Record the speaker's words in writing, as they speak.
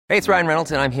Hey, it's Ryan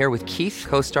Reynolds, and I'm here with Keith,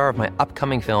 co-star of my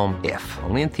upcoming film, If,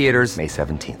 only in theaters May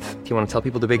 17th. Do you want to tell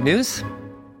people the big news?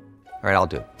 All right, I'll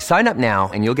do it. Sign up now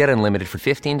and you'll get unlimited for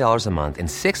 $15 a month and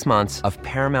 6 months of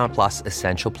Paramount Plus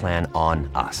Essential Plan on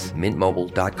us.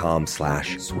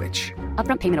 MintMobile.com/switch.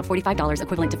 Upfront payment of $45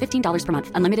 equivalent to $15 per month.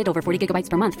 Unlimited over 40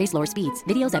 gigabytes per month. Face lower speeds.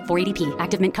 Videos at 480p.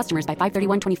 Active Mint customers by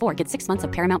 531.24 get 6 months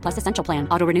of Paramount Plus Essential Plan.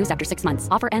 Auto renews after 6 months.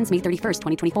 Offer ends May 31st,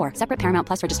 2024. Separate Paramount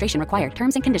Plus registration required.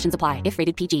 Terms and conditions apply if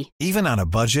rated PG. Even on a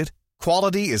budget,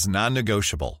 quality is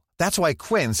non-negotiable. That's why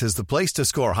Quince is the place to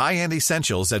score high-end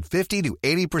essentials at 50 to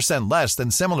 80% less than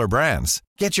similar brands.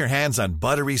 Get your hands on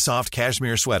buttery soft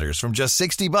cashmere sweaters from just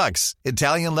 $60,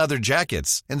 Italian leather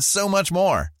jackets, and so much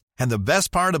more. And the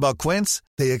best part about Quince,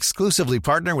 they exclusively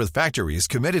partner with factories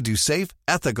committed to safe,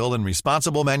 ethical, and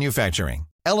responsible manufacturing.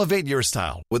 Elevate your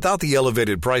style without the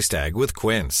elevated price tag with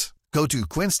Quince. Go to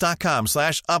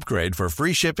quince.com/upgrade for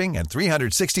free shipping and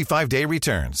 365-day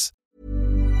returns.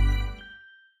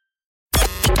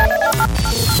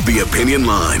 The Opinion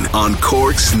Line on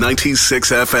Cork's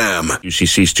 96 FM.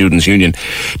 UCC Students' Union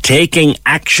taking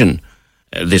action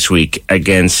this week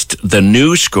against the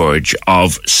new scourge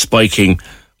of spiking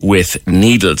with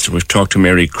needles. We've talked to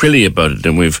Mary Crilly about it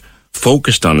and we've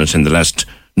focused on it in the last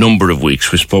number of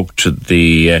weeks. We spoke to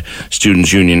the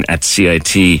Students' Union at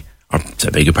CIT, or I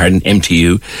beg your pardon,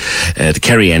 MTU, the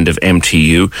Kerry end of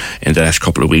MTU in the last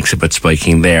couple of weeks about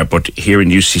spiking there. But here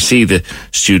in UCC, the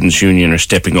Students' Union are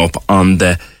stepping up on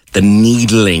the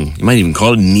needling. You might even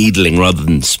call it needling rather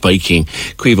than spiking.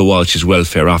 Caoimhe Walsh is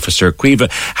welfare officer. Caoimhe,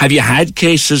 have you had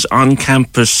cases on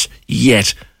campus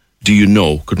yet? Do you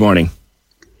know? Good morning.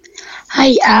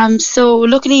 Hi, so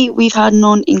luckily we've had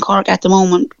none in Cork at the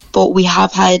moment, but we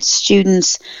have had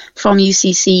students from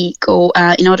UCC go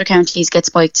in other counties get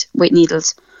spiked with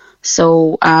needles.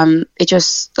 So it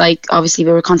just, like, obviously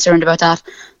we were concerned about that,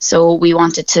 so we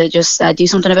wanted to just do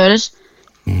something about it.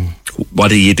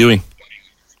 What are you doing?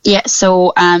 Yeah,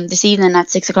 so this evening at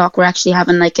 6 o'clock we're actually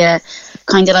having like a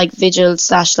kind of like vigil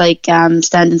 / like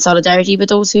stand in solidarity with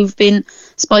those who've been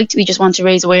spiked. We just want to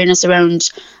raise awareness around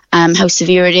how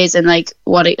severe it is and like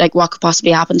what could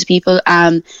possibly happen to people.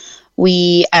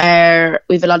 We have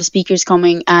a lot of speakers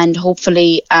coming, and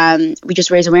hopefully we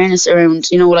just raise awareness around,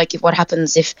 you know, like what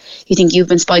happens if you think you've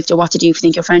been spiked, or what to do if you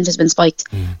think your friend has been spiked.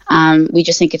 We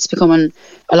just think it's becoming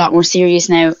a lot more serious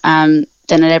now than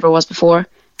it ever was before.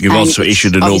 You've also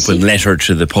issued an open letter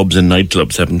to the pubs and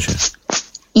nightclubs, haven't you?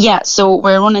 Yeah, so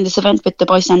we're running this event with the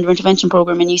Bystander Intervention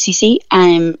Programme in UCC.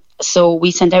 So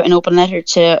we sent out an open letter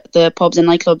to the pubs and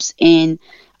nightclubs in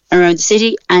around the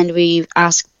city, and we've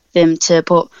asked them to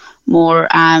put more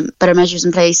better measures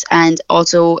in place, and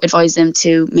also advise them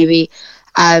to maybe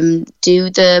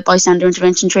do the bystander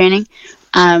intervention training.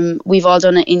 We've all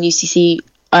done it in UCC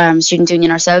Students' Union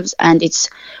ourselves, and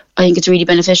I think it's really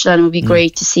beneficial, and it would be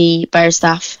great to see bar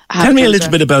staff have. Tell me a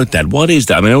little bit about that. What is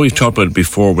that? I mean, I know we've talked about it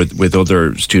before with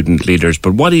other student leaders,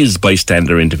 but what is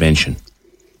bystander intervention?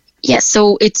 Yeah,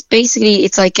 so it's basically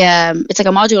it's like a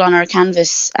module on our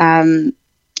Canvas in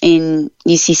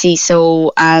UCC.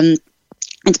 So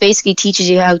it basically teaches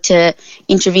you how to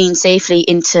intervene safely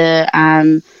into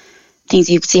things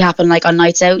you could see happen like on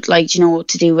nights out, like, you know,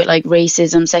 to do with like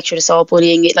racism, sexual assault,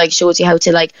 bullying. It like shows you how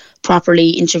to like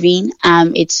properly intervene.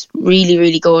 It's really,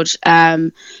 really good.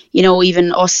 You know,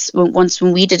 even us,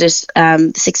 when we did it,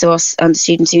 the 6 of us on the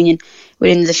Students' Union,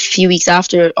 within the few weeks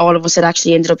after, all of us had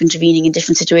actually ended up intervening in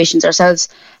different situations ourselves.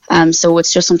 So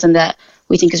it's just something that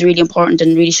we think is really important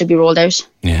and really should be rolled out.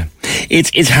 Yeah,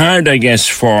 it's hard, I guess,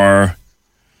 for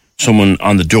someone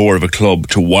on the door of a club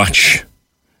to watch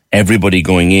everybody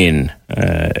going in.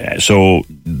 So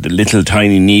the little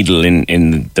tiny needle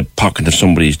in the pocket of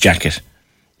somebody's jacket,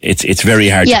 it's very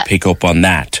hard to pick up on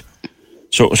that.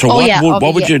 So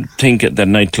what would you think that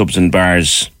nightclubs and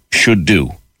bars should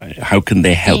do? How can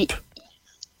they help?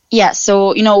 Yeah,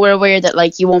 so, you know, we're aware that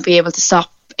like you won't be able to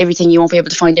stop everything, you won't be able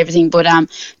to find everything, but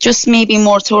just maybe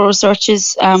more thorough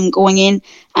searches going in,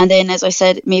 and then, as I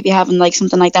said, maybe having like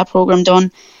something like that program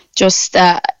done. Just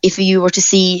if you were to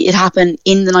see it happen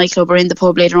in the nightclub or in the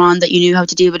pub later on, that you knew how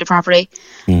to deal with it properly,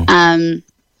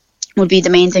 would be the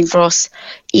main thing for us.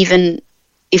 Even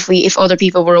if other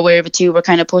people were aware of it too, we're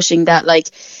kind of pushing that, like,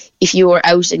 if you are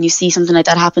out and you see something like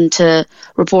that happen, to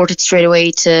report it straight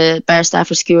away to bar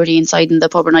staff or security inside in the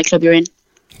pub or nightclub you're in.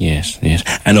 Yes.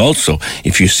 And also,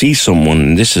 if you see someone,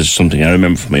 and this is something I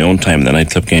remember from my own time in the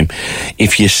nightclub game,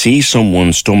 if you see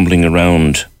someone stumbling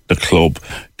around the club,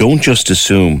 don't just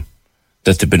assume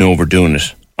that they've been overdoing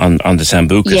it on the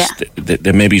Sambucas. Yeah.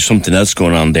 There may be something else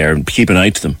going on there, and keep an eye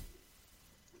to them.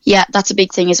 Yeah, that's a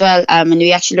big thing as well. And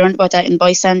we actually learned about that in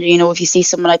Bystander. You know, if you see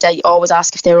someone like that, you always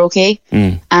ask if they're okay.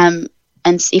 And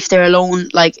if they're alone,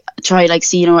 like try like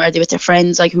see, you know, are they with their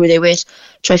friends? Like who are they with?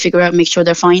 Try figure out, make sure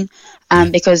they're fine.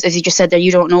 Because as you just said there,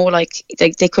 you don't know, like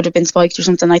they could have been spiked or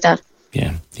something like that.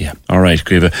 Yeah. All right,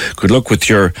 Grieva. Good luck with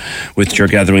your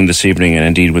gathering this evening, and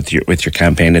indeed with your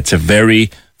campaign. It's a very,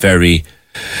 very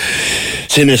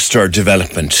sinister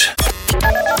development.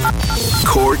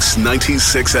 Cork's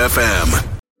 96 FM.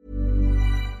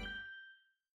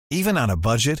 Even on a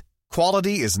budget,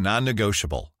 quality is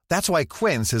non-negotiable. That's why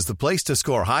Quince is the place to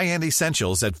score high-end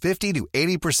essentials at 50 to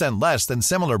 80% less than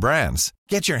similar brands.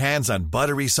 Get your hands on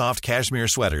buttery soft cashmere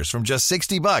sweaters from just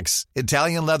 $60,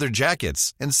 Italian leather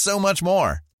jackets, and so much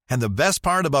more. And the best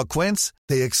part about Quince,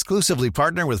 they exclusively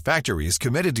partner with factories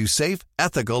committed to safe,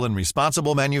 ethical, and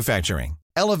responsible manufacturing.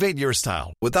 Elevate your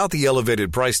style without the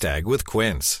elevated price tag with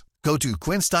Quince. Go to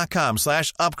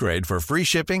quince.com/upgrade for free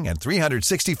shipping and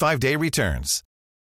 365-day returns.